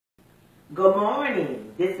Good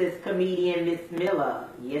morning. This is Comedienne Miss Miller.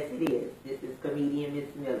 Yes, it is. This is Comedienne Miss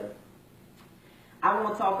Miller. I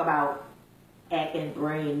want to talk about acting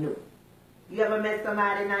brand new. You ever met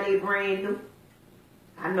somebody now they brand new?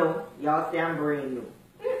 I know. Y'all say I'm brand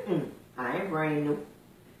new. I ain't brand new.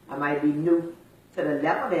 I might be new to the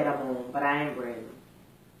level that I'm on, but I ain't brand new.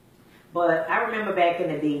 But I remember back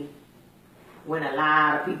in the day when a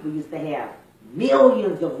lot of people used to have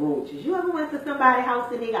millions of roaches. You ever went to somebody's house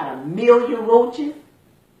and they got a million roaches?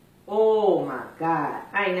 Oh my God.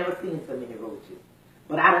 I ain't never seen so many roaches.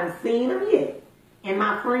 But I done seen them yet in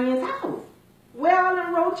my friend's house. Where all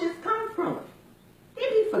them roaches come from? They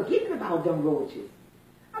be forgetting about them roaches.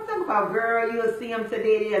 I'm talking about, girl, you'll see them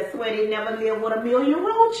today. They'll swear they never lived with a million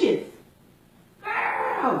roaches.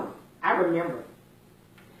 Girl, I remember.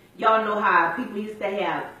 Y'all know how people used to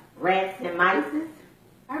have rats and mice?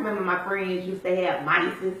 I remember my friends used to have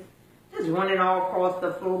mice just running all across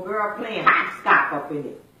the floor, girl, playing hopscotch up in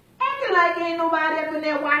it. Acting like ain't nobody up in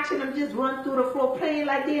there watching them just run through the floor, playing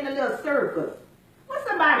like they in a little circus. What,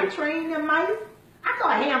 somebody train them mice? I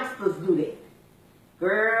thought hamsters do that.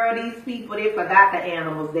 Girl, these people, they forgot the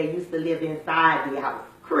animals that used to live inside the house.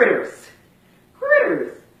 Critters.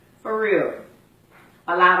 Critters. For real.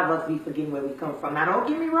 A lot of us be forgetting where we come from. Now, don't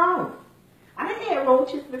get me wrong. I done had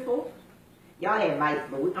roaches before. Y'all had mice,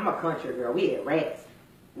 but I'm a country girl. We had rats.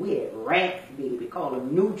 We had rats, baby. We call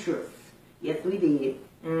them nutris. Yes, we did.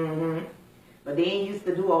 But they ain't used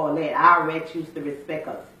to do all that. Our rats used to respect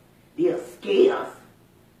us. They'll scare us.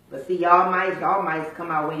 But see, y'all mice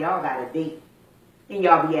come out when y'all got a date. And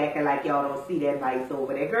y'all be acting like y'all don't see that mice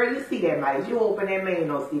over there. Girl, you see that mice. You open that man, you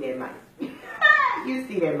don't see that mice. You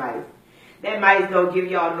see that mice. That mice don't give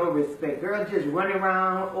y'all no respect. Girl, just running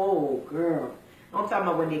around. Oh, girl. I'm talking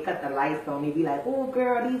about when they cut the lights on, they be like, oh,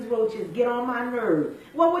 girl, these roaches get on my nerves.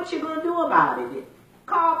 Well, what you going to do about it?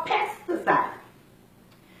 Call pesticide.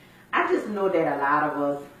 I just know that a lot of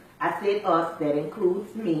us, I said us, that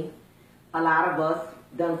includes me, a lot of us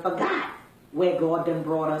done forgot where God done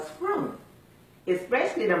brought us from.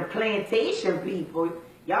 Especially them plantation people.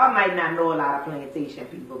 Y'all might not know a lot of plantation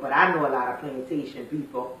people, but I know a lot of plantation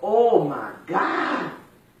people. Oh, my God.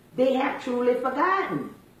 They have truly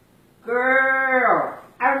forgotten. Girl,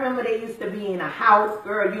 I remember they used to be in a house.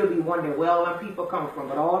 Girl, you'll be wondering where all them people come from.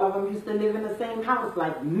 But all of them used to live in the same house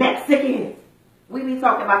like Mexicans. We be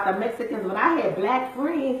talking about the Mexicans, but I had black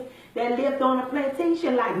friends that lived on a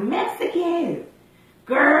plantation like Mexicans.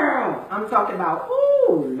 Girl, I'm talking about,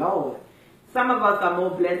 oh, Lord. Some of us are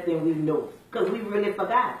more blessed than we know because we really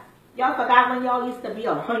forgot. Y'all forgot when y'all used to be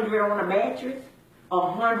 100 on a mattress?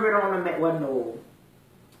 100 on a mattress. Well, no.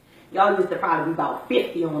 Y'all used to probably be about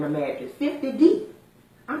 50 on a mattress. 50 deep.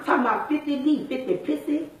 I'm talking about 50 deep. 50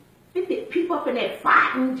 pissy. 50 people up in that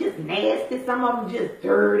fighting, just nasty. Some of them just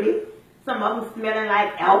dirty. Some of them smelling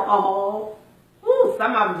like alcohol. Ooh,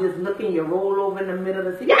 some of them just looking you roll over in the middle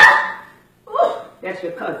of the city. Ah! Ooh, that's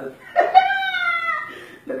your cousin.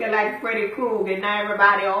 Looking like Freddy Krueger. Now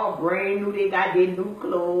everybody all brand new. They got their new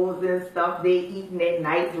clothes and stuff. They eating at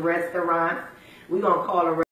nice restaurants. We're going to call a